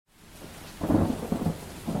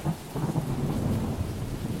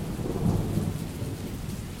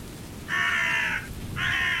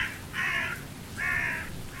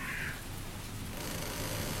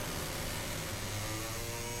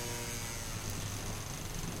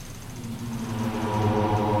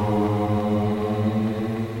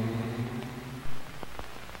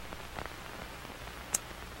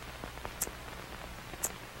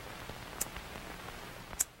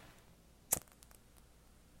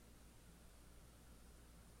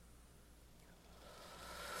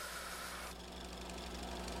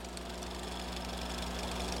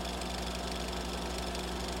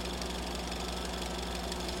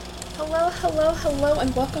Hello,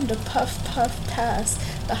 and welcome to Puff Puff Pass,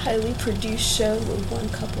 the highly produced show where one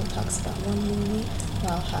couple talks about one movie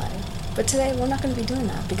while high. But today we're not going to be doing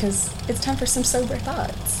that because it's time for some sober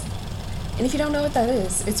thoughts. And if you don't know what that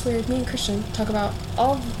is, it's where me and Christian talk about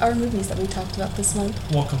all of our movies that we talked about this month.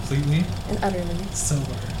 Well, completely and utterly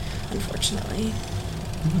sober. Unfortunately.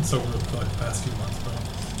 We've been sober for like the past few months, bro.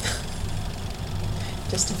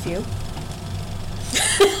 Just a few.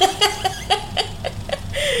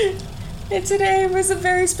 And today was a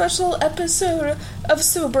very special episode of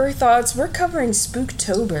Sober Thoughts. We're covering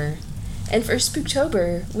Spooktober. And for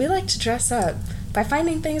Spooktober, we like to dress up by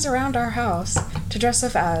finding things around our house to dress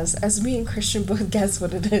up as me and Christian both guess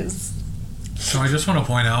what it is. So I just want to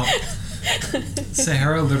point out,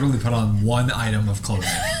 Sahara literally put on one item of clothing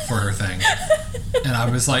for her thing. And I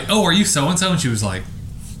was like, oh, are you so-and-so? And she was like,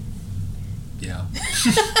 yeah.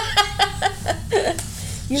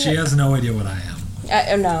 She has no idea what I am.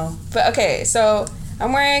 No. But okay, so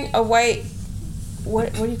I'm wearing a white,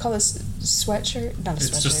 what do you call this? Sweatshirt? Not a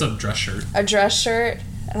sweatshirt. It's just a dress shirt. A dress shirt,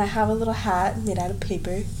 and I have a little hat made out of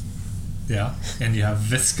paper. Yeah, and you have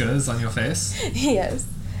viscas on your face. Yes,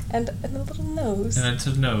 and a little nose. And it's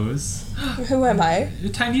a nose. Who am I? A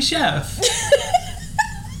tiny chef.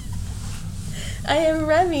 I am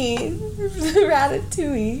Remy, the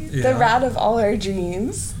Ratatouille, the rat of all our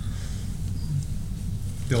dreams.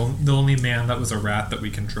 The only man that was a rat that we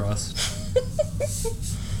can trust.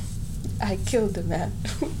 I killed the man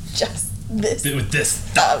just this. With this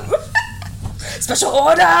thumb. Special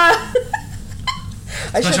order!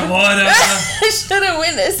 Special order! I should have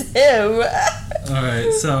witnessed him.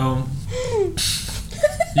 Alright, so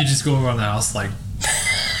you just go around the house like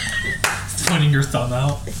pointing your thumb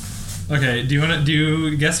out. Okay, do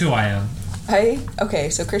you guess who I am? Okay,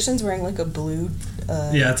 so Christian's wearing like a blue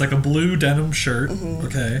yeah, it's like a blue denim shirt, mm-hmm.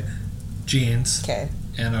 Okay, jeans, okay,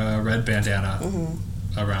 and a red bandana mm-hmm.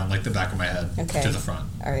 around like the back of my head, okay, to the front.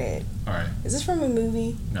 Alright. Is this from a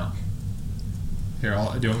movie? No. Here, do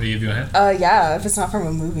you want me to give you a hint? Yeah, if it's not from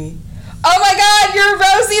a movie. Oh my god, you're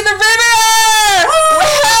Rosie the Riveter!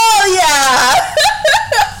 Hell yeah!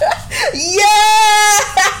 Yeah!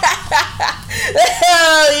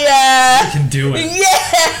 Hell yeah! You can do it. Yeah!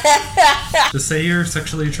 Just say you're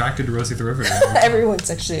sexually attracted to Rosie the Riveter. Everyone's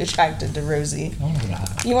sexually attracted to Rosie. I want to wear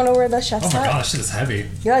that. You want to wear the chef's hat? Oh my god, this shit is heavy.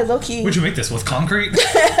 Yeah, low-key. Where'd you make this, with concrete?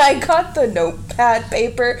 I got the notepad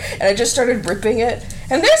paper, and I just started ripping it.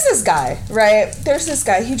 And there's this guy, right?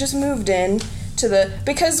 He just moved in to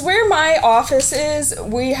because where my office is,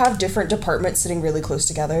 we have different departments sitting really close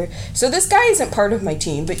together. So this guy isn't part of my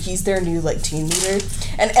team, but he's their new team leader.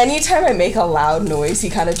 And anytime I make a loud noise, he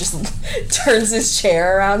kind of just turns his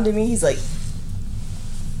chair around to me. He's like,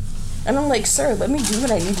 and I'm like, sir, let me do what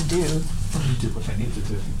I need to do. Let me do what I need to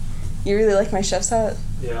do. You really like my chef's hat?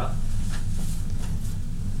 Yeah.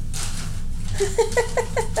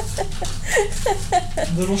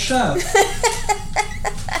 Little chef.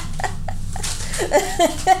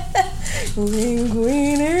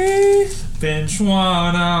 Linguini.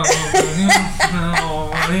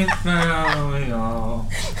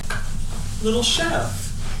 Little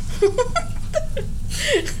chef.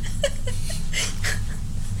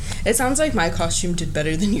 It sounds like my costume did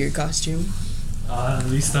better than your costume. At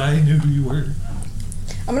least I knew who you were.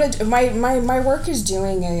 I'm gonna do, my work is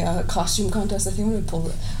doing a costume contest. I think I'm gonna pull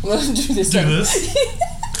it. I'm gonna do this. Do this?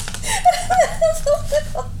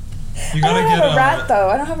 You gotta I don't have a rat though.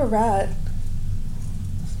 I don't have a rat.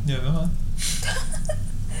 Yeah, go on.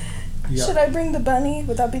 Should I bring the bunny?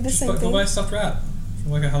 Would that be the same thing? Go buy a stuffed rat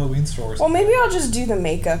from like a Halloween store or something. Well, maybe I'll just do the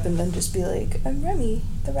makeup and then just be like, I'm Remy,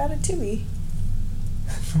 the Ratatouille.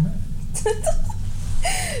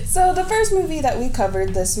 So the first movie that we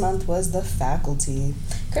covered this month was The Faculty.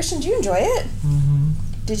 Christian, did you enjoy it? Mm-hmm.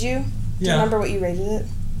 Did you? Yeah. Do you remember what you rated it?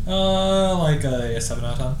 Like a 7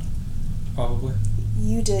 out of 10, probably.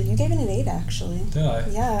 You did. You gave it an 8, actually. Did I?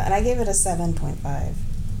 Yeah, and I gave it a 7.5.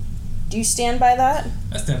 Do you stand by that?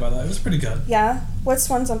 I stand by that. It was pretty good. Yeah? What's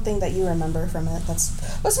something that you remember from it? What's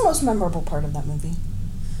the most memorable part of that movie?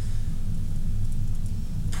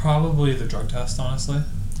 Probably the drug test, honestly.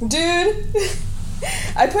 Dude!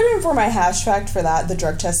 I put in for my hash fact for that. The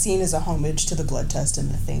drug test scene is a homage to the blood test in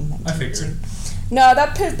The Thing. I figured. No,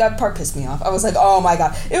 that part pissed me off. I was like, oh my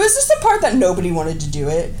god. It was just the part that nobody wanted to do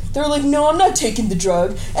it. They were like, no, I'm not taking the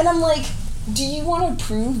drug. And I'm like, do you want to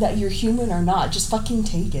prove that you're human or not? Just fucking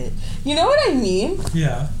take it. You know what I mean?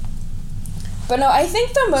 Yeah. But no, I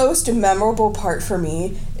think the most memorable part for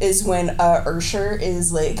me is when Ursher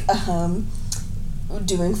is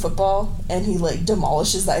doing football and he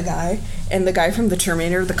demolishes that guy, and the guy from the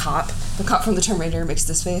Terminator, the cop from the Terminator makes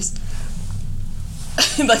this face.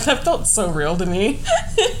 Like, that felt so real to me.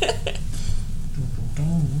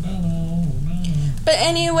 But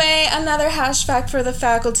anyway, another hash fact for the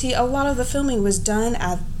faculty. A lot of the filming was done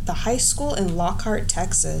at the high school in Lockhart,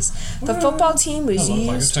 Texas. The football team was used...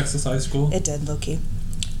 like a Texas high school. It did, low-key.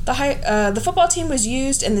 The football team was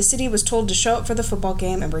used, and the city was told to show up for the football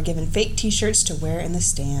game and were given fake t-shirts to wear in the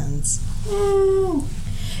stands. Woo.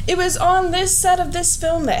 It was on this set of this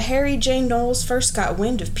film that Harry J. Knowles first got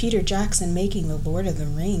wind of Peter Jackson making The Lord of the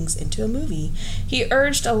Rings into a movie. He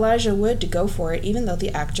urged Elijah Wood to go for it, even though the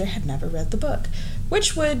actor had never read the book,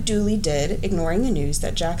 which Wood duly did, ignoring the news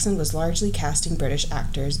that Jackson was largely casting British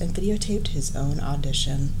actors and videotaped his own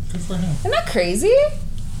audition. Good for him. Isn't that crazy?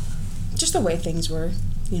 Just the way things were,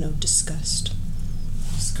 discussed.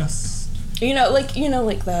 Like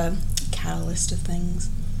the catalyst of things.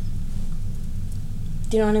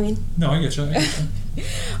 Do you know what I mean? No, I get you.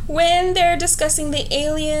 When they're discussing the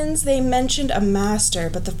aliens, they mentioned a master,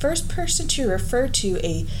 but the first person to refer to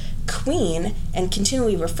a queen and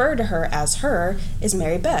continually refer to her as her is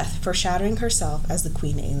Mary Beth, foreshadowing herself as the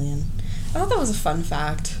queen alien. I thought that was a fun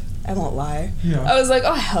fact. I won't lie. Yeah. I was like,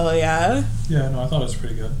 oh, hell yeah. Yeah, no, I thought it was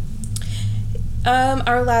pretty good.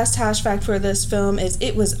 Our last hash fact for this film is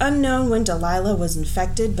it was unknown when Delilah was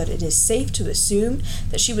infected, but it is safe to assume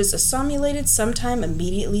that she was assimilated sometime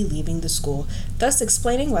immediately leaving the school, thus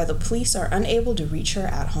explaining why the police are unable to reach her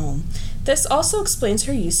at home. This also explains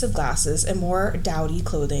her use of glasses and more dowdy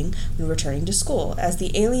clothing when returning to school, as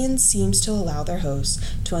the alien seems to allow their hosts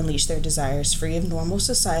to unleash their desires free of normal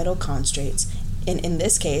societal constraints. And in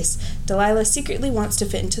this case, Delilah secretly wants to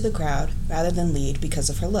fit into the crowd rather than lead because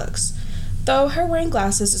of her looks. Though her wearing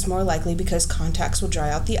glasses is more likely because contacts will dry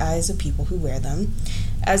out the eyes of people who wear them.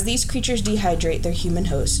 As these creatures dehydrate their human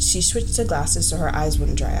hosts, she switched to glasses so her eyes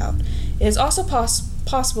wouldn't dry out. It is also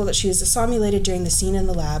possible that she was assimilated during the scene in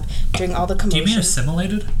the lab, during all the commotion. Do you mean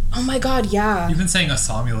assimilated? Oh my god, yeah. You've been saying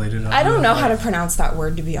assimilated. I don't know how to pronounce that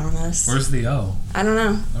word, to be honest. Where's the O? I don't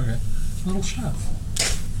know. Okay. Little chef.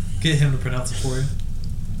 Get him to pronounce it for you.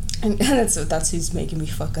 And that's who's making me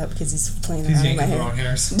fuck up, because he's playing around He's in my yanking the hair. wrong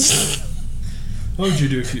hairs. What would you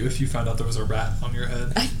do if you found out there was a rat on your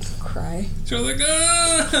head? I'd cry. So you're like,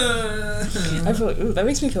 ah! I feel like, ooh, that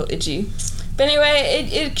makes me feel itchy. But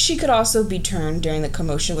anyway, she could also be turned during the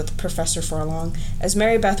commotion with Professor Furlong, as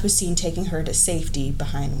Mary Beth was seen taking her to safety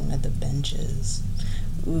behind one of the benches.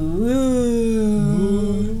 Ooh.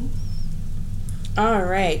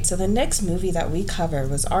 Alright, so the next movie that we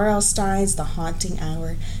covered was R.L. Stein's The Haunting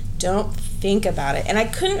Hour. Don't think about it. And I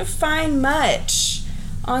couldn't find much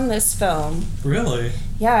on this film. Really?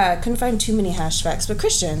 Yeah, I couldn't find too many hash facts. But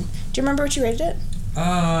Christian, do you remember what you rated it?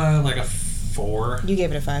 Like a 4. You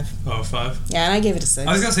gave it a 5. Oh, 5? Yeah, and I gave it a 6.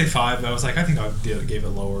 I was gonna say 5, but I was like, I think I gave it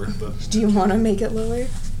lower. But Do you want to make it lower?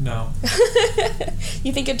 No.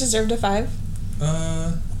 You think it deserved a 5?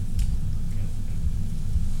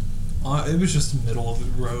 It was just middle of the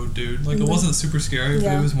road, dude. Like, it wasn't super scary,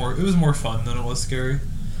 but it was more fun than it was scary.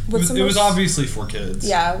 It was obviously for kids.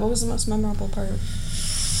 Yeah, what was the most memorable part?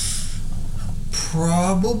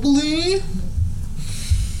 Probably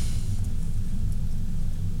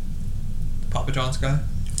Papa John's guy.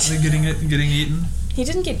 Getting eaten. He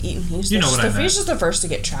didn't get eaten. He was You know what I meant. He was just the first to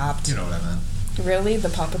get trapped. You know what I meant. Really? The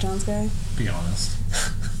Papa John's guy? Be honest.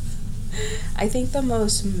 I think the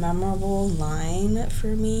most memorable line for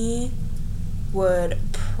me would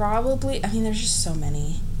probably... I mean, there's just so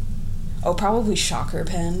many. Oh, probably Shocker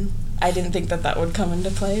Pen. I didn't think that would come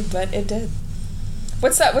into play, but it did.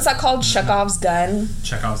 What's that called? Mm-hmm. Chekhov's gun?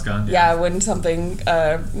 Chekhov's gun, yeah. Yeah, when something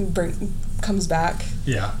comes back.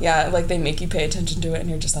 Yeah. Yeah, like they make you pay attention to it and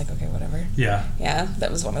you're just like, okay, whatever. Yeah. Yeah,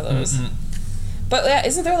 that was one of those. Mm-hmm. But yeah,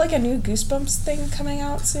 isn't there like a new Goosebumps thing coming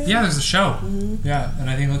out soon? Yeah, there's a show. Mm-hmm. Yeah, and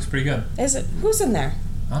I think it looks pretty good. Is it? Who's in there?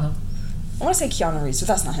 I don't know. I want to say Keanu Reeves, but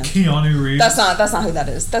that's not him. Keanu Reeves? That's not who that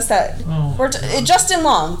is. That's that. Oh. Justin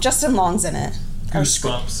Long. Justin Long's in it.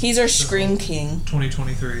 Goosebumps. He's our Scream King.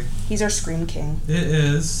 2023. He's our Scream King. It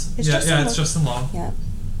is. It's Justin Long. Yeah.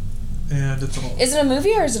 And it's Is it a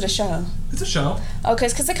movie or is it a show? It's a show. Okay,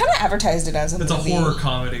 because they kind of advertised it as a movie. It's a horror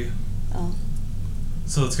comedy. Oh.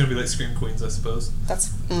 So it's going to be like Scream Queens, I suppose.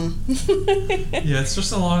 That's... Yeah, it's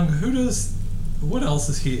Justin Long. What else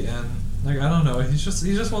is he in? Like, I don't know. He's just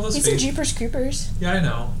one of those He's in Jeepers Creepers. Yeah, I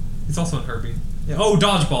know. He's also in Herbie. Yeah. Oh,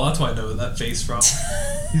 Dodgeball. That's why I know that face from.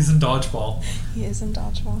 He's in Dodgeball. He is in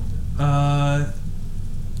Dodgeball.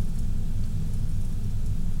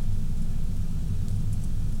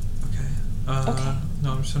 Okay. Okay.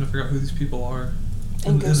 No, I'm just trying to figure out who these people are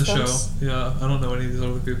in the show. Yeah, I don't know any of these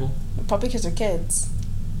other people. Probably because they're kids.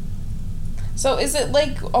 So is it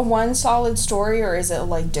like a one solid story, or is it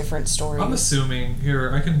like different stories? I'm assuming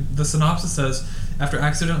here. The synopsis says, after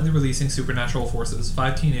accidentally releasing supernatural forces,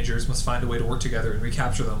 5 teenagers must find a way to work together and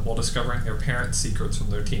recapture them while discovering their parents' secrets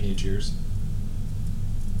from their teenage years.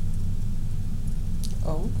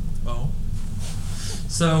 Oh.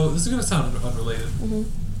 So this is gonna sound unrelated,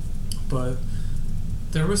 but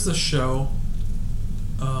there was this show.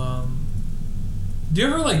 Do you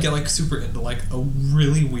ever like get like super into like a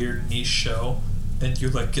really weird niche show, and you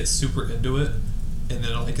like get super into it, and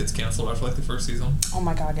then it like gets canceled after like the first season? Oh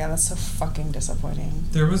my god, yeah, that's so fucking disappointing.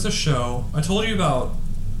 There was a show I told you about.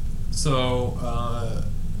 So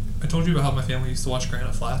I told you about how my family used to watch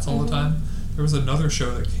Granite Flats all the time. There was another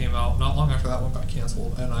show that came out not long after that one got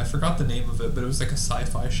canceled, and I forgot the name of it, but it was like a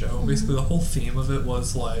sci-fi show. Basically, the whole theme of it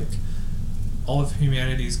was like all of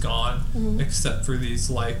humanity's gone except for these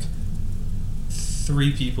like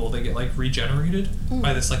 3 people. They get like regenerated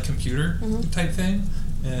by this like computer type thing,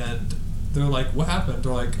 and they're like, what happened?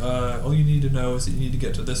 They're like, all you need to know is that you need to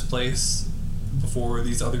get to this place before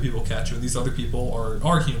these other people catch you. And these other people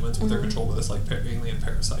are humans, but they're controlled by this like alien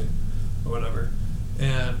parasite or whatever.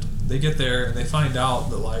 And they get there and they find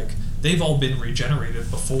out that like they've all been regenerated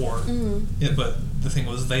before, but the thing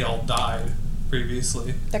was they all died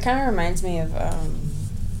previously. That kind of reminds me of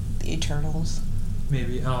the Eternals.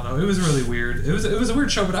 Maybe, I don't know. It was really weird. It was a weird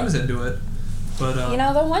show, but I was into it. But you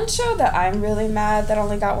know, the one show that I'm really mad that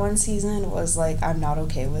only got 1 season was like I'm Not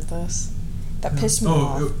Okay With This. That pissed me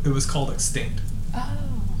off. It was called Extinct. Oh.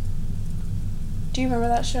 Do you remember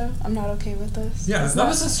that show? I'm Not Okay With This. Yeah, that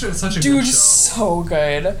was such a good show. Dude, so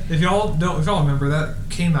good. If y'all remember, that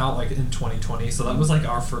came out like in 2020, so that was like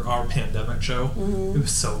our pandemic show. It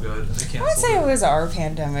was so good, and they canceled. I would say it was our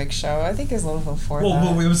pandemic show. I think it was a little before that.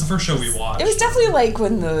 Well, it was the first show we watched. It was definitely like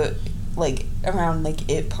when around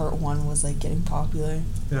like It Part 1 was like getting popular.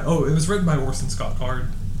 Yeah. Oh, it was written by Orson Scott Card.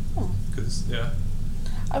 Oh. Because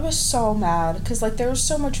I was so mad because like there was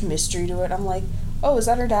so much mystery to it. I'm like, oh, is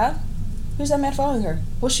that her dad? Who's that man following her?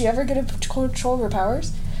 Will she ever get control of her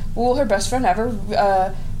powers? Will her best friend ever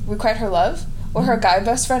requite her love? Will her guy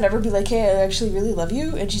best friend ever be like, hey, I actually really love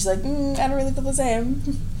you? And she's like, I don't really feel the same.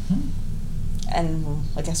 And well,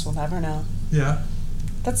 I guess we'll never know. Yeah.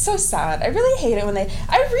 That's so sad. I really hate it when I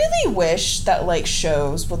really wish that like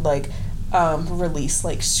shows would like release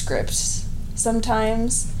like scripts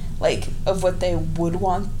sometimes, like of what they would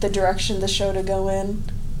want the direction the show to go in.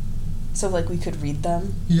 So, like, we could read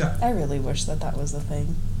them. Yeah. I really wish that was a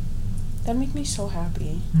thing. That'd make me so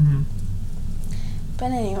happy.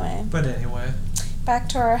 But anyway. Back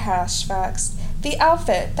to our hash facts. The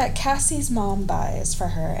outfit that Cassie's mom buys for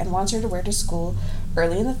her and wants her to wear to school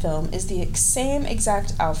early in the film is the same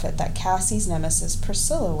exact outfit that Cassie's nemesis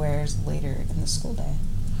Priscilla wears later in the school day.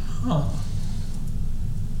 Huh.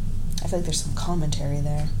 I feel like there's some commentary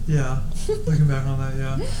there. Yeah. Looking back on that,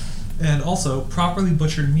 yeah. And also, properly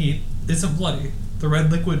butchered meat isn't bloody. The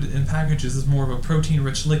red liquid in packages is more of a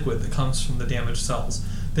protein-rich liquid that comes from the damaged cells.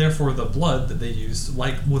 Therefore, the blood that they used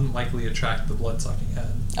wouldn't likely attract the blood-sucking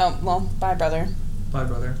head. Oh, well, bye, brother. Bye,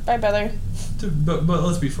 brother. Bye, brother. But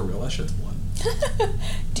let's be for real, that shit's blood.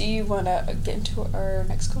 Do you want to get into our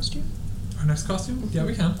next costume? Our next costume? Yeah,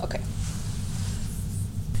 we can. Okay.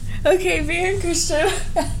 Okay, me and Christian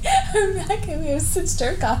are back and we have switched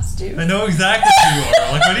our costumes. I know exactly who you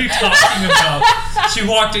are. Like, what are you talking about? She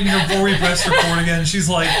walked in here before we pressed record again, and she's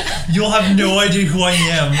like, you'll have no idea who I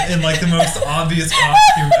am in, like, the most obvious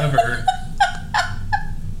costume ever.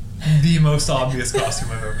 The most obvious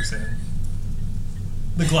costume I've ever seen.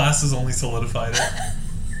 The glasses only solidified it.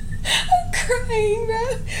 I'm crying,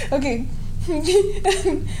 bro. Okay.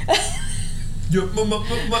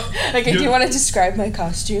 Okay, do you want to describe my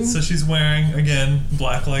costume? So she's wearing, again,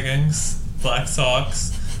 black leggings, black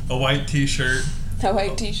socks, a white t-shirt. A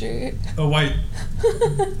white t-shirt. A white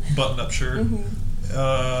button-up shirt.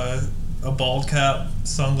 A bald cap,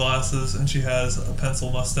 sunglasses, and she has a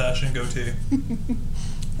pencil mustache and goatee.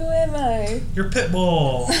 Who am I? You're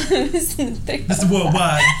Pitbull. Mr.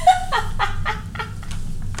 Worldwide.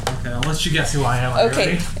 Okay, I'll let you guess who I am.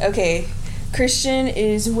 Okay. Christian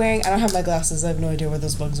is wearing... I don't have my glasses. I have no idea where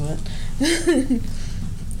those bugs went.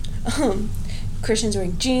 Christian's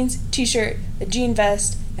wearing jeans, t-shirt, a jean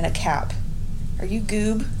vest, and a cap. Are you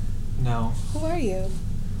Goob? No. Who are you?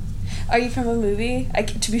 Are you from a movie?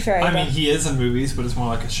 To be fair, I mean, he is in movies, but it's more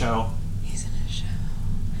like a show. He's in a show.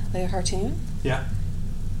 Like a cartoon? Yeah.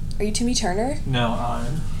 Are you Timmy Turner? No,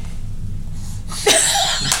 I'm...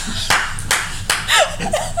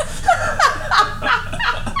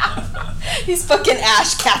 He's fucking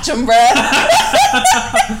Ash Ketchum, bruh.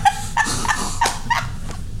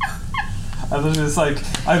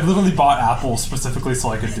 I literally bought Apple specifically so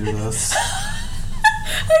I could do this.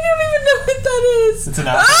 I don't even know what that is. It's an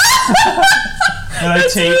apple. And I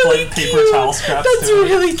tape really paper towel scraps That's to it.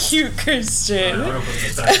 really cute, Christian. I'm gonna put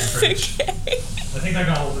this back in the fridge. Okay. I think I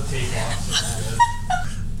got all the tape off. So it's good.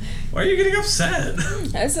 Why are you getting upset?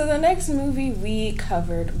 So the next movie we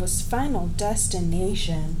covered was Final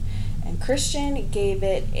Destination, and Christian gave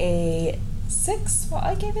it a 6. Well,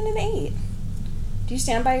 I gave it an 8. Do you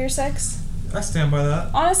stand by your 6? I stand by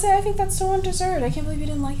that. Honestly, I think that's so undeserved. I can't believe you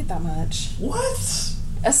didn't like it that much. What?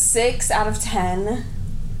 A 6 out of 10.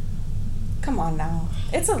 Come on now.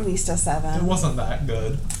 It's at least a 7. It wasn't that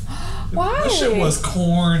good. Why? That shit was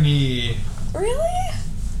corny. Really?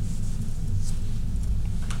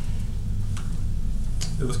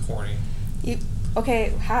 It was corny. Okay,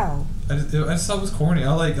 how? I just thought it was corny.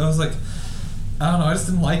 I was like, I don't know, I just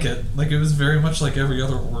didn't like it. Like, it was very much like every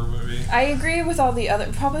other horror movie. I agree with all the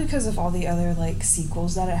other, probably because of all the other, like,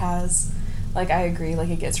 sequels that it has. Like, I agree, like,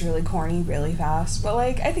 it gets really corny really fast. But,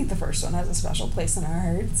 like, I think the first one has a special place in our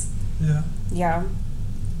hearts. Yeah. Yeah.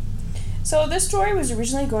 So, this story was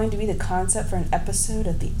originally going to be the concept for an episode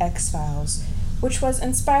of The X-Files, which was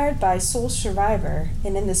inspired by Soul Survivor.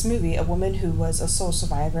 And in this movie, a woman who was a sole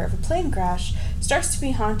survivor of a plane crash starts to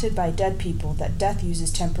be haunted by dead people that Death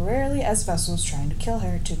uses temporarily as vessels trying to kill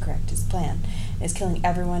her to correct his plan, and is killing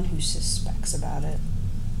everyone who suspects about it.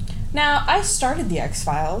 Now, I started The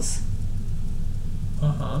X-Files.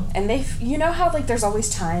 Uh-huh. And you know how, like, there's always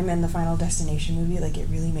time in the Final Destination movie? Like, it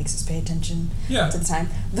really makes us pay attention to the time.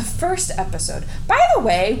 The first episode, by the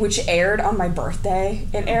way, which aired on my birthday,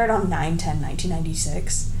 it aired on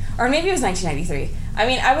 9/10/1996. Or maybe it was 1993. I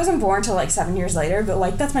mean, I wasn't born till, like, 7 years later, but,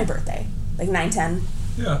 like, that's my birthday. Like, 9/10.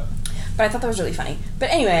 Yeah. But I thought that was really funny. But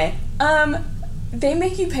anyway, they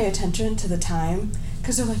make you pay attention to the time.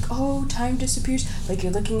 Because they're like, oh, time disappears. Like,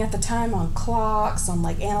 you're looking at the time on clocks, on,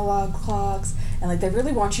 like, analog clocks. And, like, they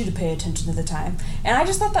really want you to pay attention to the time. And I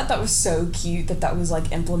just thought that was so cute that was,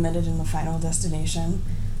 like, implemented in the Final Destination.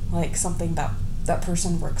 Like, something that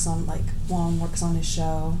person works on, like, Wong works on his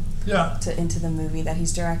show. Yeah. Into the movie that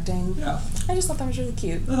he's directing. Yeah. I just thought that was really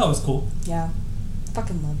cute. I thought it was cool. Yeah.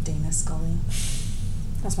 Fucking love Dana Scully.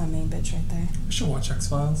 That's my main bitch right there. We should watch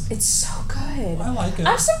X-Files. It's so good. I like it.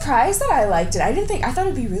 I'm surprised that I liked it. I thought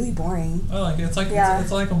it'd be really boring. I like it. It's like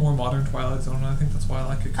it's like a more modern Twilight Zone, and I think that's why I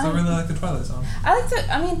like it, because I really like the Twilight Zone.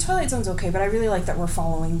 Twilight Zone's okay, but I really like that we're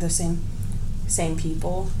following the same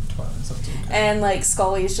people. Twilight Zone's okay. And, like,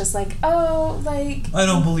 Scully is just like, oh, like... I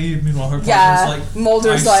don't believe, meanwhile her partner's like,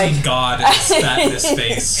 Mulder's I've seen God and spat in his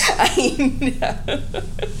face. I know.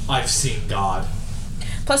 I've seen God.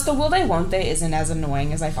 Plus, the will they, won't they isn't as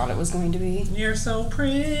annoying as I thought it was going to be. You're so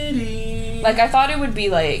pretty. Like, I thought it would be,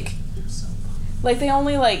 like... You're so... Like, they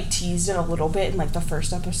only, like, teased it a little bit in, like, the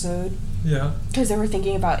first episode. Yeah. Because they were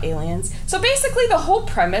thinking about aliens. So, basically, the whole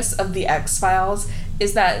premise of the X-Files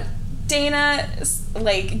is that Dana,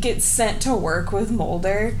 like, gets sent to work with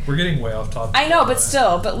Mulder. We're getting way off topic. I know, but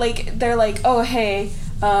still. But, like, they're like, oh, hey,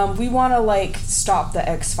 we want to, like, stop the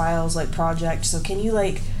X-Files, like, project. So, can you,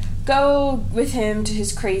 like... go with him to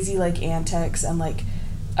his crazy, like, antics and, like,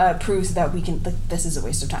 proves that we can, like, this is a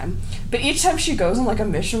waste of time. But each time she goes on, like, a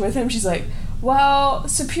mission with him, she's like, well,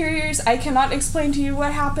 superiors, I cannot explain to you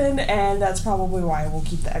what happened, and that's probably why we'll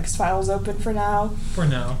keep the X-Files open for now. For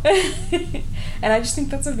now. And I just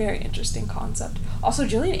think that's a very interesting concept. Also,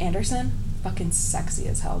 Gillian Anderson, fucking sexy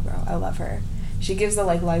as hell, bro. I love her. She gives the,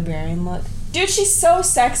 like, librarian look. Dude, she's so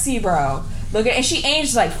sexy, bro. Look at, and she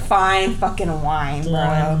aged like fine fucking wine,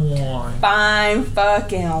 bro. Wine. Fine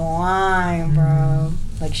fucking wine, bro.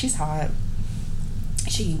 Like, she's hot.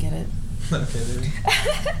 She can get it. Okay, dude.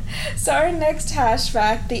 So our next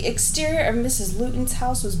hashback, the exterior of Mrs. Luton's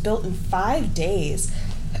house was built in 5 days.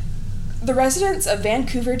 The residents of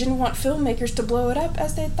Vancouver didn't want filmmakers to blow it up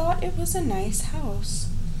as they thought it was a nice house.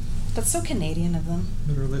 That's so Canadian of them.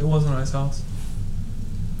 Literally, it was a nice house.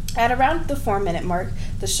 At around the 4-minute mark,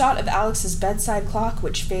 the shot of Alex's bedside clock,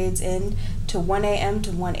 which fades in to 1 a.m. to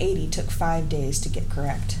 1:80, took 5 days to get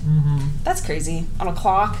correct. Mm-hmm. That's crazy. On a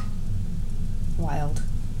clock? Wild.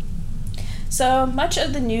 So, much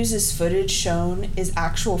of the news' footage shown is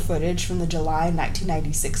actual footage from the July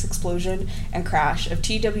 1996 explosion and crash of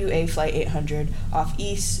TWA Flight 800 off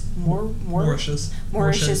East Mauritius,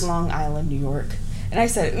 Long Island, New York. And I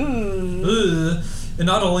said, ooh. Ugh. And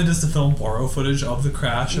not only does the film borrow footage of the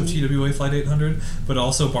crash of TWA Flight 800, but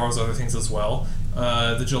also borrows other things as well.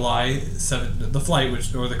 The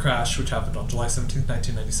crash, which happened on July 17th,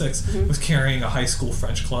 1996, was carrying a high school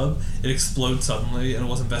French club. It exploded suddenly and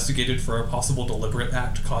was investigated for a possible deliberate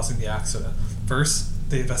act causing the accident. First,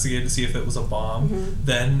 they investigated to see if it was a bomb,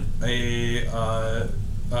 then a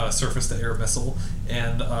surface-to-air missile,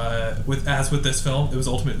 and with this film, it was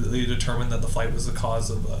ultimately determined that the flight was the cause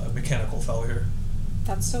of mechanical failure.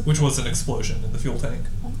 That's so. Which was an explosion in the fuel tank.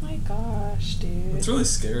 Oh my gosh, dude. It's really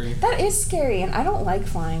scary. That is scary, and I don't like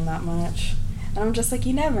flying that much. And I'm just like,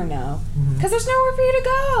 you never know. Because there's nowhere for you to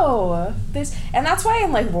go. And that's why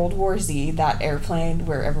in, like, World War Z, that airplane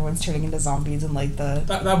where everyone's turning into zombies and, like,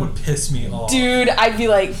 That would piss me off. Dude, I'd be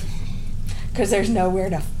like... Because there's nowhere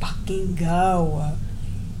to fucking go.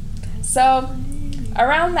 So,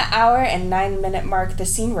 around the hour and 9-minute mark, the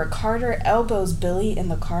scene where Carter elbows Billy in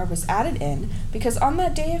the car was added in because on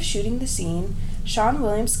that day of shooting the scene, Sean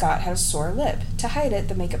William Scott had a sore lip. To hide it,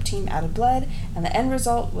 the makeup team added blood, and the end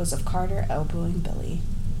result was of Carter elbowing Billy.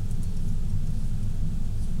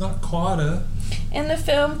 Not Carter. In the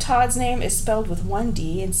film, Todd's name is spelled with one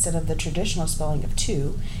D instead of the traditional spelling of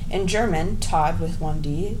two. In German, Todd with one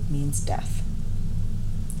D means death.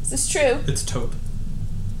 Is this true? It's taupe.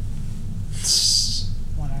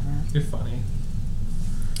 Whatever. You're funny.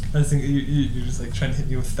 I was thinking you're just like trying to hit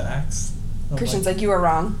me with facts. Christian's like, you are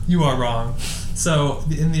wrong. You are wrong. So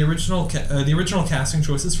in the original casting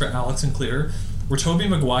choices for Alex and Claire were Tobey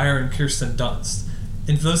Maguire and Kirsten Dunst.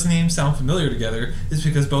 And if those names sound familiar together, it's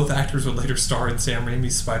because both actors would later star in Sam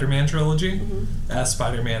Raimi's Spider-Man trilogy as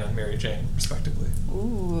Spider-Man and Mary Jane, respectively.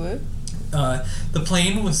 Ooh. The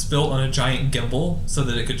plane was built on a giant gimbal so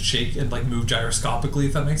that it could shake and like move gyroscopically,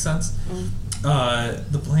 if that makes sense.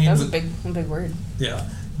 The plane that was a big word. Yeah.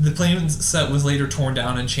 The plane's set was later torn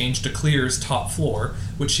down and changed to Clear's top floor,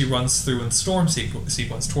 which she runs through in storm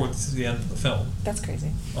sequence towards the end of the film. That's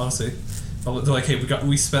crazy. Honestly. They're like, hey,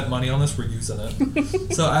 we spent money on this, we're using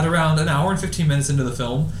it. So at around an hour and 15 minutes into the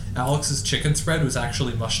film, Alex's chicken spread was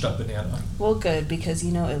actually mushed up banana. Well, good, because,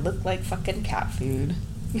 you know, it looked like fucking cat food.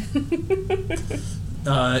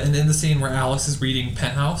 And in the scene where Alex is reading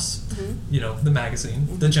Penthouse, you know, the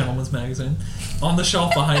magazine, the gentleman's magazine, on the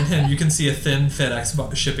shelf behind him, you can see a thin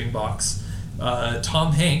FedEx shipping box.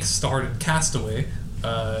 Tom Hanks starred in Castaway,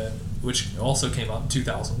 which also came out in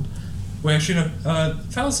 2000. Wait, actually, no,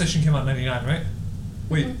 Final Station came out in 99, right?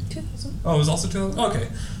 Wait. 2000. Oh, it was also 2000? Okay.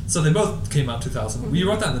 So they both came out in 2000. Well, you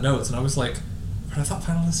wrote that in the notes, and I was like, but I thought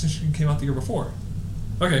Final Destination came out the year before.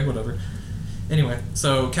 Okay, whatever. Anyway,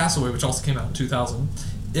 so Castaway, which also came out in 2000,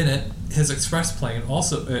 in it, his express plane,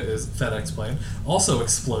 also his FedEx plane, also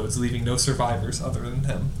explodes, leaving no survivors other than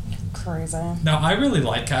him. Crazy. Now, I really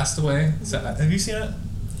like Castaway. So, have you seen it?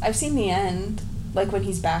 I've seen the end. Like when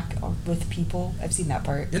he's back with people. I've seen that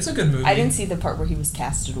part. It's a good movie. I didn't see the part where he was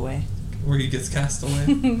casted away. Where he gets cast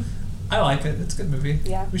away. I like it. It's a good movie.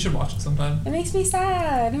 Yeah. We should watch it sometime. It makes me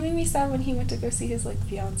sad. It made me sad when he went to go see his, like,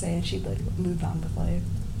 fiance and she, like, moved on with life.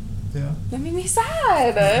 Yeah. That made me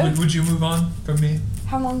sad. Would you move on from me?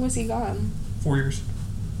 How long was he gone? 4 years.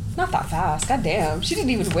 Not that fast. God damn. She didn't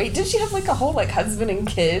even wait. Didn't she have, like, a whole, like, husband and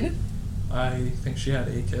kid? I think she had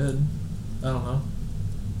a kid. I don't know.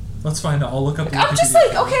 Let's find out. I'll look up the I'm just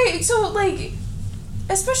Wikipedia like, okay, so, like,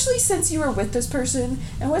 especially since you were with this person,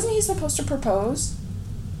 and wasn't he supposed to propose?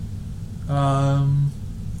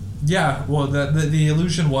 Yeah, well, the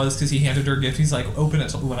illusion was because he handed her a gift. He's like, open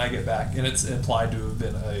it when I get back, and it's implied to have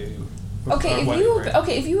been a Okay, wedding ring.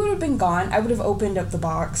 if you would have been gone, I would have opened up the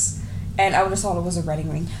box, and I would have thought it was a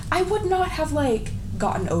wedding ring. I would not have, like,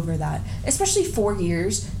 gotten over that, especially 4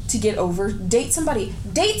 years to get over. Date somebody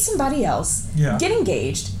else. Yeah. Get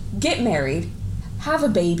engaged. Get married. Have a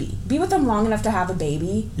baby. Be with them long enough to have a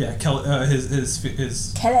baby. Yeah, Kelly, his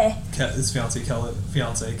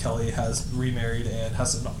fiance Kelly has remarried and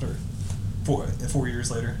has a daughter. 4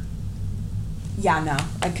 years later. Yeah, no,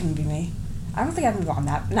 it couldn't be me. I don't think I'd move on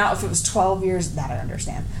that. Now, if it was 12 years, that I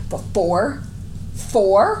understand. But 4?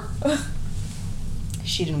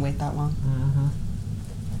 She didn't wait that long. Mm-hmm.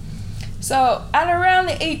 So, at around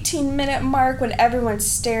the 18-minute mark, when everyone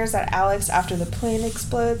stares at Alex after the plane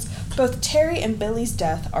explodes, both Terry and Billy's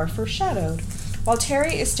death are foreshadowed. While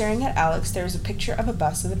Terry is staring at Alex, there is a picture of a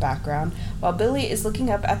bus in the background. While Billy is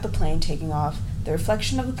looking up at the plane taking off, the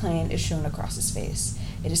reflection of the plane is shown across his face.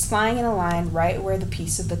 It is flying in a line right where the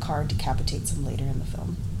piece of the car decapitates him later in the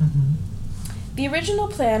film. Mm-hmm. The original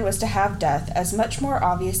plan was to have death as much more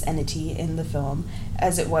obvious entity in the film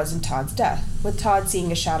as it was in Todd's death, with Todd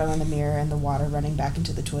seeing a shadow in the mirror and the water running back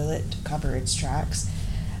into the toilet to cover its tracks.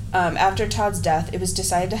 After Todd's death, it was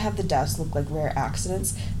decided to have the deaths look like rare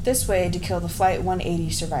accidents. This way, to kill the Flight 180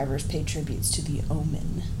 survivors paid tributes to the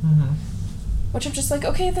Omen. Mm-hmm. Which I'm just like,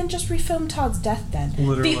 okay, then just refilm Todd's death then.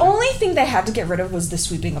 Literally. The only thing they had to get rid of was the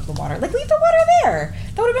sweeping of the water. Like, leave the water there.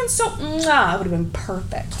 That would have been so... It would have been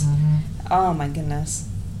perfect. Mm-hmm. Oh, my goodness.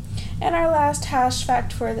 And our last hash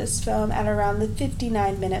fact for this film, at around the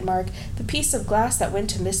 59-minute mark, the piece of glass that went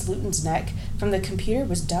to Miss Luton's neck from the computer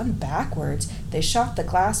was done backwards. They shot the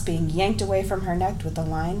glass being yanked away from her neck with a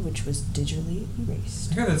line which was digitally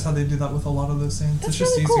erased. I hear that's how they do that with a lot of those things. That's it's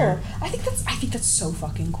just really easier. cool. I think that's so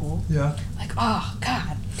fucking cool. Yeah. Like, oh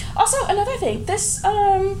god. Also, another thing, this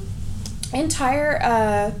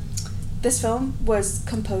entire this film was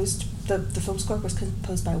composed. The film score was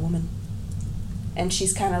composed by a woman, and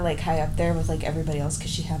she's kind of like high up there with like everybody else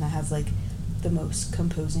because she kind of has like the most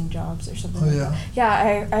composing jobs or something. Oh, like yeah.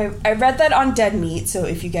 that. Yeah, I read that on Dead Meat, so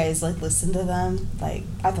if you guys like listen to them, like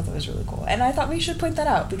I thought that was really cool, and I thought we should point that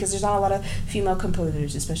out because there's not a lot of female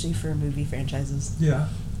composers, especially for movie franchises. Yeah.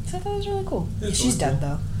 So I thought it was really cool. It's She's really dead cool.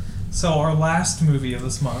 though. So our last movie of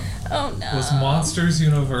this month was Monsters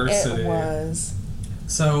University. It was.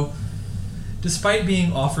 So, despite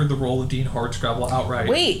being offered the role of Dean Hardscrabble outright...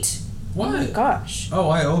 Wait. What? Oh my gosh.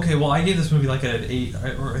 Oh, okay. Well, I gave this movie like an 8,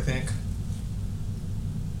 I think.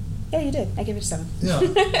 Yeah, you did. I gave it a 7. Yeah,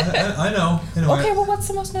 I know. Anyway, Okay, well, what's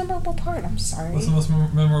the most memorable part? I'm sorry. what's the most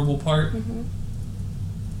memorable part? Mm-hmm.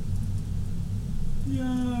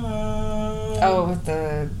 Yeah. Oh, with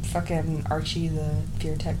the fucking Archie, the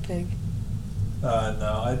Fear Tech pig?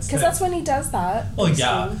 No, I'd say... Because that's when he does that. Well, in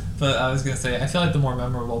yeah, Scream. but I was going to say, I feel like the more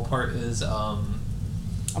memorable part is, I'm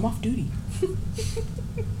off duty.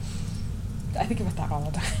 I think about that all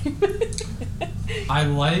the time. I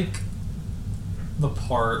like the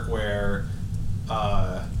part where,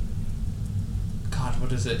 God,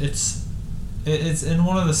 what is it? It's in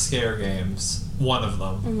one of the scare games, one of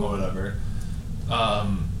them, Mm-hmm. or whatever.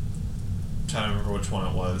 Trying to remember which one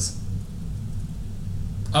it was.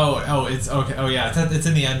 Oh, it's okay. Oh, yeah, it's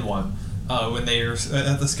in the end one. When they're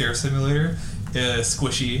at the scare simulator,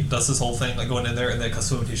 Squishy does this whole thing, like going in there, and then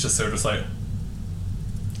Kasum, he's just there, just like.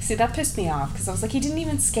 See, that pissed me off because I was like, he didn't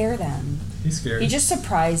even scare them. He's scary. He just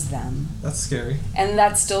surprised them. That's scary. And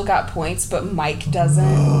that still got points, but Mike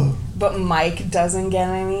doesn't. But Mike doesn't get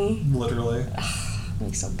any. Literally.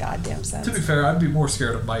 Makes no goddamn sense. To be fair, I'd be more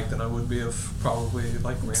scared of Mike than I would be of probably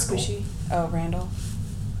like Randall. Squishy. Oh, Randall.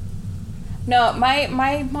 No,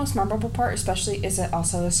 my most memorable part, especially, is it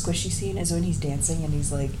also a Squishy scene, is when he's dancing and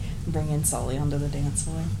he's like bringing Sully onto the dance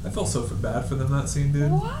floor. I felt so bad for them that scene,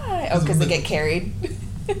 dude. Why? Oh, because they get carried.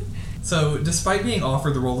 So, despite being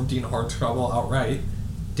offered the role of Dean Hardscrabble outright,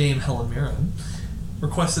 Dame Helen Mirren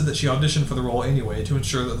requested that she audition for the role anyway to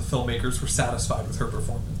ensure that the filmmakers were satisfied with her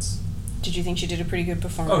performance. Did you think she did a pretty good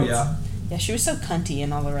performance? Oh, yeah. Yeah, she was so cunty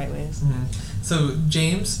in all the right ways. Mm-hmm. So,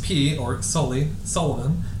 James P., or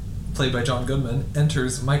Sullivan, played by John Goodman,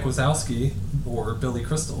 enters Mike Wazowski, or Billy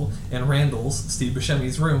Crystal, and Randall's, Steve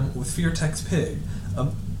Buscemi's room with Fear Tech's pig.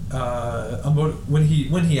 When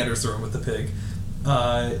he enters the room with the pig,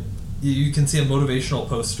 you can see a motivational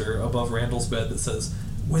poster above Randall's bed that says,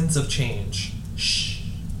 "Winds of change. Shh.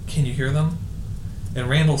 Can you hear them?" And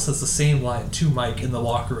Randall says the same line to Mike in the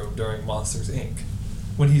locker room during Monsters, Inc.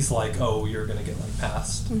 When he's like, "Oh, you're gonna get like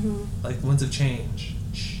passed." Mm-hmm. Like, winds of change.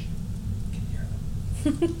 Shh. Can you hear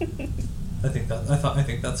them? I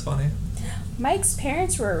think that's funny. Mike's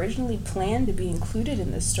parents were originally planned to be included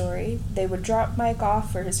in this story. They would drop Mike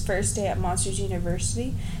off for his first day at Monsters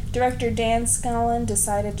University. Director Dan Scanlon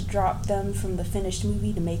decided to drop them from the finished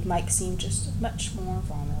movie to make Mike seem just much more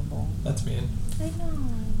vulnerable. That's mean. I know.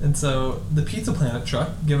 And so, the Pizza Planet truck,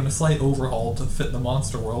 given a slight overhaul to fit the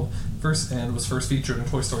monster world, was first featured in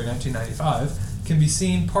Toy Story 1995, can be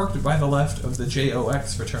seen parked by the left of the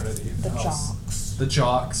JOX fraternity house. The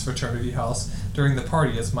Jocks fraternity house during the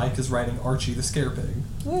party as Mike is riding Archie the Scare Pig.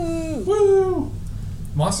 Woo! Woo!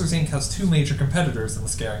 Monsters, Inc. has two major competitors in the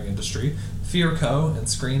scaring industry, Fear Co. and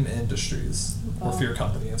Scream Industries. Or Fear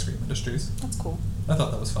Company and Scream Industries. That's cool. I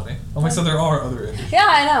thought that was funny. Oh, so there are other industries. Yeah,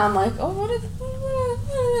 I know. I'm like, oh, what do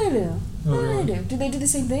they do? What do? Do they do the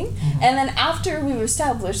same thing? Mm-hmm. And then after we've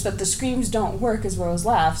established that the screams don't work as well as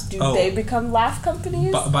laughs, do they become laugh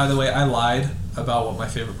companies? By the way, I lied about what my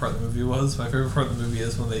favorite part of the movie was. My favorite part of the movie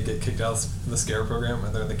is when they get kicked out of the scare program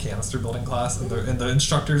and they're in the canister building class and the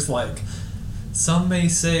instructor's like, "Some may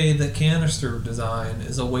say that canister design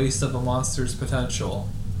is a waste of a monster's potential.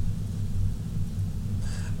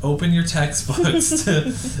 Open your textbooks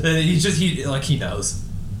to..." he knows.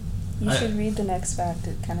 You should read the next fact.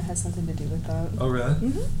 It kind of has something to do with that. Oh, really?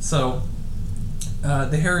 Mm-hmm. So,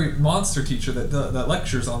 the hairy monster teacher that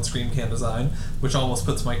lectures on Scream Can Design, which almost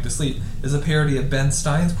puts Mike to sleep, is a parody of Ben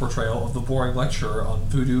Stein's portrayal of the boring lecturer on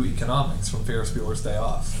voodoo economics from Ferris Bueller's Day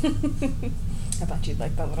Off. I thought you'd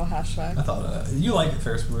like that little hashtag. I thought you liked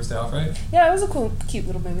Ferris Bueller's Day Off, right? Yeah, it was a cute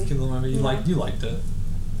little movie. Cute little movie. You liked it.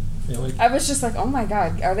 Yeah, like, I was just like, oh my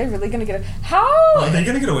god, are they really gonna get how? are they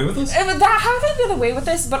gonna get away with this? How do they get away with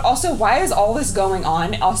this? But also, why is all this going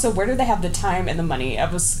on? Also, where do they have the time and the money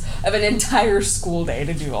of an entire school day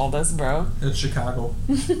to do all this, bro? It's Chicago.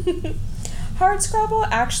 Hardscrabble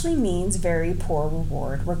actually means very poor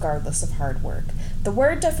reward, regardless of hard work. The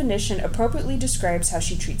word definition appropriately describes how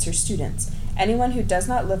she treats her students. Anyone who does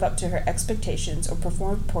not live up to her expectations or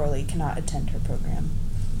perform poorly cannot attend her program.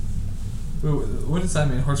 What does that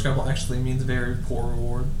mean? Hardscrabble actually means very poor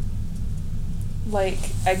reward. Like,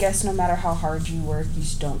 I guess no matter how hard you work, you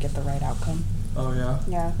just don't get the right outcome. Oh, yeah?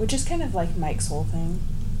 Yeah, which is kind of like Mike's whole thing.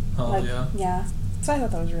 Oh, like, yeah? Yeah. So I thought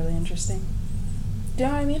that was really interesting. Do you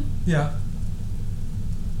know what I mean? Yeah.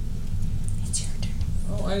 It's your turn.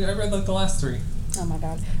 Oh, I read like the last 3. Oh my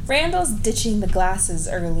god. Randall's ditching the glasses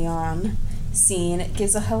early on scene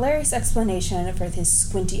gives a hilarious explanation for his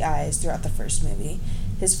squinty eyes throughout the first movie.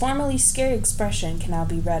 His formerly scary expression can now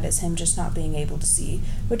be read as him just not being able to see,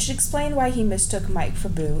 which explained why he mistook Mike for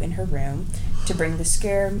Boo in her room to bring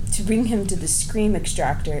him to the scream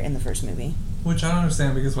extractor in the first movie. Which I don't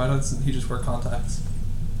understand, because why doesn't he just wear contacts?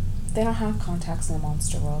 They don't have contacts in the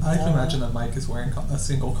monster world. I can imagine that Mike is wearing a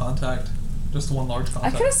single contact. Just one large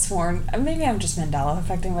contact. I could have sworn, maybe I'm just Mandela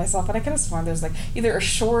affecting myself, but I could have sworn there's like either a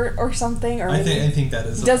short or something, or maybe, I think that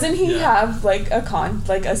is. Doesn't he have like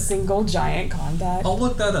a single giant contact? I'll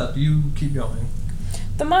look that up. You keep going.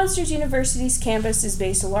 The Monsters University's campus is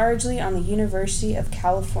based largely on the University of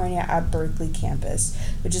California at Berkeley campus,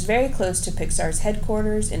 which is very close to Pixar's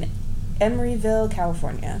headquarters in Emeryville,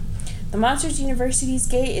 California. The Monsters University's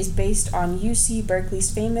gate is based on UC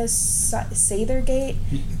Berkeley's famous Sather Gate,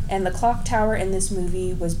 and the clock tower in this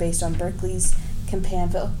movie was based on Berkeley's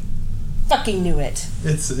Campanville. Fucking knew it.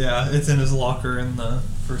 It's in his locker in the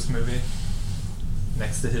first movie,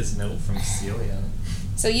 Next to his note from Celia.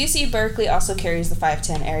 So UC Berkeley also carries the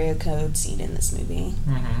 510 area code seen in this movie.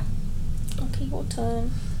 Mm-hmm. Okay, your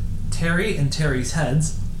turn. Terry and Terry's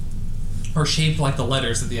heads are shaped like the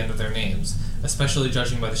letters at the end of their names, especially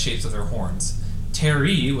judging by the shapes of their horns.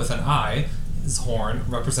 Terry, with an I, his horn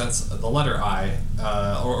represents the letter I,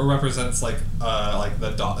 or represents like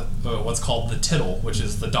the dot, what's called the tittle, which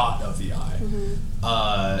is the dot of the I.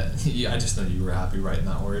 Mm-hmm. Yeah, I just know you were happy writing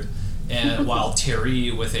that word. And while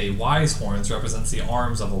Terry, with a Y's horns, represents the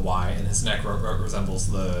arms of a Y, and his neck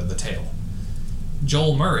resembles the tail.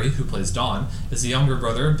 Joel Murray, who plays Don, is the younger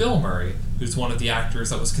brother of Bill Murray, who's one of the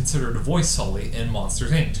actors that was considered to voice Sully in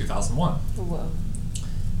Monsters, Inc. 2001. Whoa.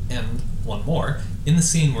 And one more, in the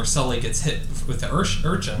scene where Sully gets hit with the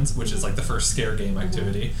urchins, which is like the first scare game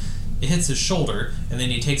activity, it hits his shoulder, and then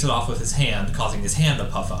he takes it off with his hand, causing his hand to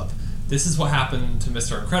puff up. This is what happened to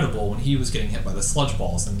Mr. Incredible when he was getting hit by the sludge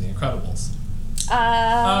balls in The Incredibles.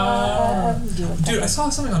 Dude, I saw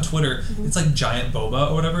something on Twitter. It's like giant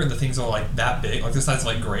boba or whatever, and the things are like that big, like the size of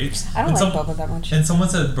like grapes. I don't like boba that much. And someone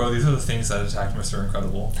said, "Bro, these are the things that attacked Mr.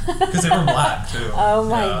 Incredible," because they were black too. Oh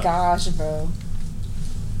my gosh, bro.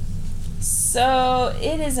 So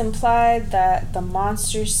it is implied that the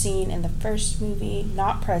monsters seen in the first movie,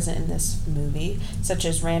 not present in this movie, such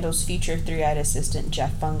as Randall's future three-eyed assistant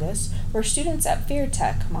Jeff Fungus, were students at Fear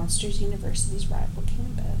Tech, Monsters University's rival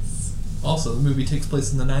campus. Also, the movie takes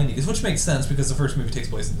place in the 90s, which makes sense because the first movie takes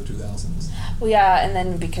place in the 2000s. Well, yeah, and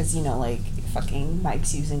then because, you know, like, fucking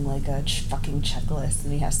Mike's using, like, a fucking checklist,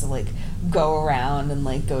 and he has to, like, go around and,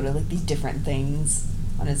 like, go to, like, these different things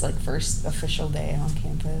on his, like, first official day on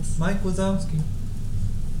campus. Mike Wazowski.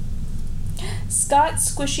 Scott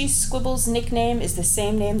Squishy Squibble's nickname is the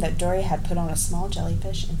same name that Dory had put on a small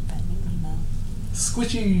jellyfish in Finding Nemo.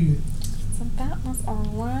 Squishy! So that was our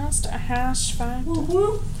last hash fact.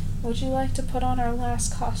 Woo-hoo. Would you like to put on our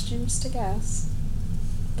last costumes to guess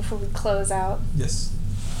before we close out? Yes.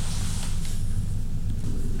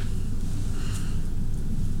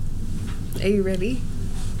 Are you ready?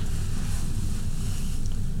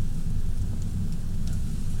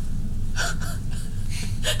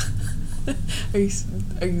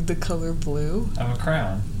 Are you the color blue? I'm a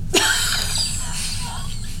crayon.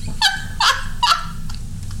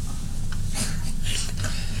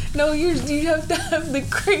 No, you have to have the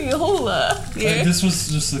Crayola. Yeah. This was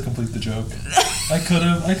just to complete the joke. I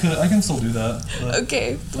can still do that.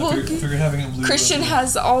 Okay. I Well, figured having it blue. Christian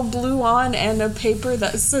has all blue on and a paper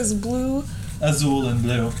that says blue. Azul and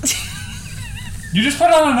blue. You just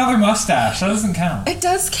put on another mustache. That doesn't count. It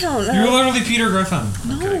does count. You're literally Peter Griffin.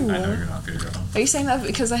 No. I'm kidding. I know you're not Peter Griffin. Are you saying that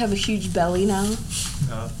because I have a huge belly now?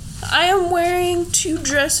 No. I am wearing 2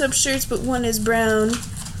 dress-up shirts, but one is brown.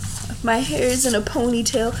 My hair is in a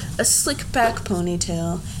ponytail, a slick back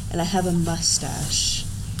ponytail, and I have a mustache.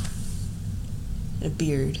 And a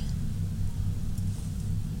beard.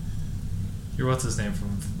 You're what's his name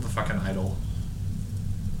from the fucking Idol?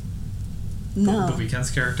 No. The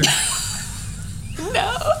Weeknd's character?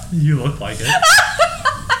 No. You look like it.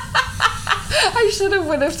 I should have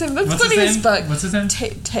went up to him. That's What's funny his as name? fuck. What's his name?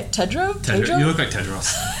 Tedro? Tedros. You look like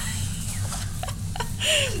Tedros.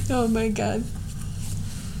 Oh my god.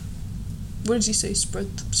 What did he say?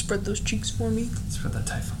 Spread those cheeks for me? Spread that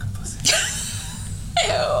tight fucking pussy.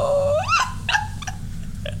 Ew.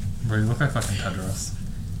 Bro, you look like fucking Tedros.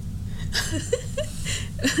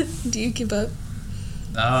 Do you give up?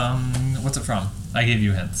 What's it from? I gave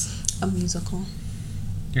you hints. A musical.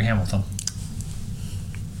 You're Hamilton.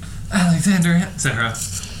 Alexander Sarah.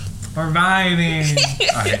 We're vibing.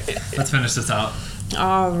 Alright, let's finish this out.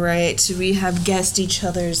 Alright, we have guessed each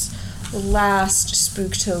other's last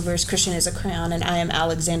Spooktobers. Christian is a crayon and I am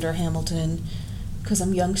Alexander Hamilton. Because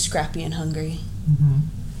I'm young, scrappy, and hungry. Mm-hmm.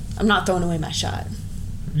 I'm not throwing away my shot.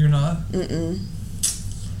 You're not? Mm-mm.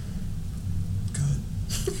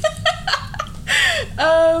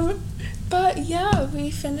 Good. But yeah, we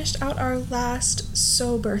finished out our last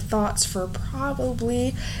Sober Thoughts for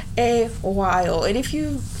probably a while. And if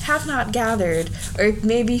you have not gathered, or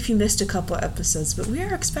maybe if you missed a couple episodes, but we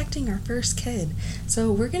are expecting our first kid. So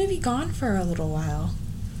we're going to be gone for a little while.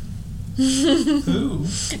 Ooh.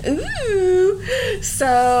 Ooh.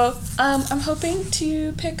 So, I'm hoping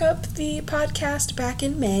to pick up the podcast back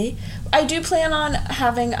in May. I do plan on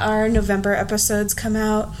having our November episodes come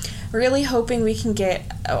out. Really hoping we can get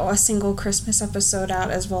a single Christmas episode out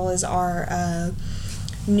as well as our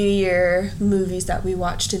New Year movies that we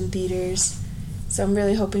watched in theaters. So I'm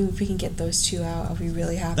really hoping if we can get those two out, I'll be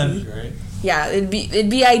really happy. That'd be great. Yeah, it'd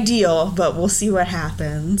be ideal, but we'll see what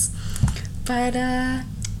happens. But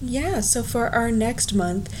yeah, so for our next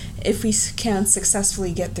month, if we can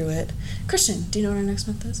successfully get through it. Christian, do you know what our next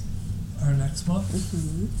month is? Our next month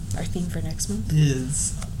Our theme for next month?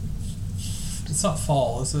 is... It's not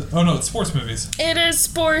fall, is it? Oh no, it's sports movies. It is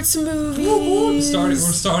sports movies. We're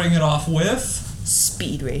starting it off with...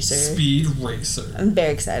 Speed Racer. Speed Racer. I'm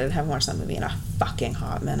very excited. I haven't watched that movie in a fucking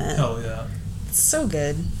hot minute. Hell yeah. It's so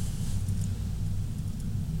good.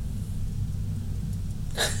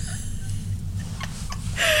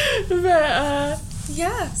 But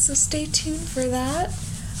yeah, so stay tuned for that.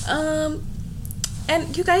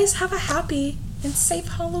 And you guys have a happy and safe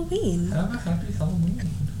Halloween. Have a happy Halloween.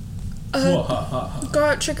 Go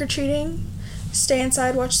out trick-or-treating, stay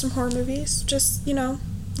inside, watch some horror movies. Just,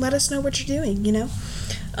 let us know what you're doing,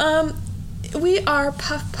 We are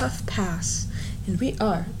Puff Puff Pass, and we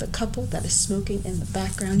are the couple that is smoking in the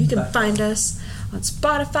background. You can find us on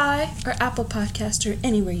Spotify or Apple Podcast or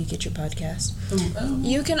anywhere you get your podcast.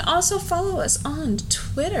 You can also follow us on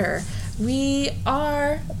Twitter. We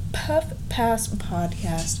are Puff Pass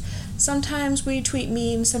Podcast. Sometimes we tweet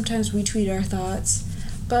memes, sometimes we tweet our thoughts,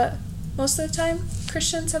 but most of the time,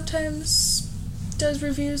 Christian sometimes does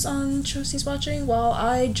reviews on shows he's watching, while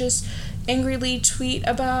I just angrily tweet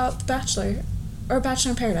about The Bachelor or Bachelor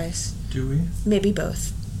in Paradise. Do we? Maybe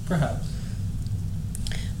both. Perhaps.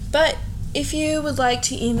 But if you would like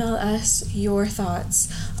to email us your thoughts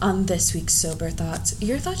on this week's Sober Thoughts,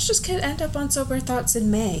 your thoughts just could end up on Sober Thoughts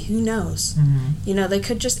in May. Who knows? Mm-hmm. They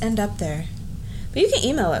could just end up there. But you can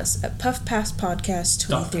email us at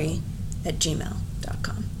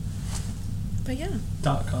puffpasspodcast23@gmail.com. But yeah.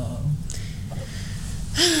 .com.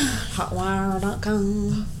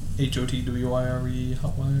 Hotwire.com. HOTWIRE,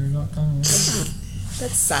 hotwire.com.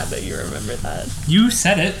 That's sad that you remember that. You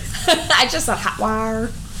said it. I just said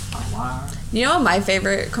Hotwire. Hotwire. You know what my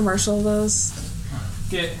favorite commercial of those?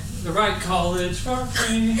 Get the right college for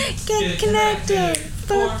free. Get connected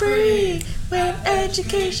for free with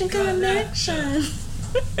Education Connection.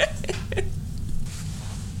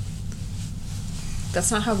 That's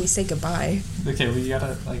not how we say goodbye. Okay, we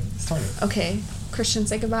gotta, start it. Okay, Christian,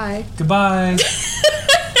 say goodbye. Goodbye.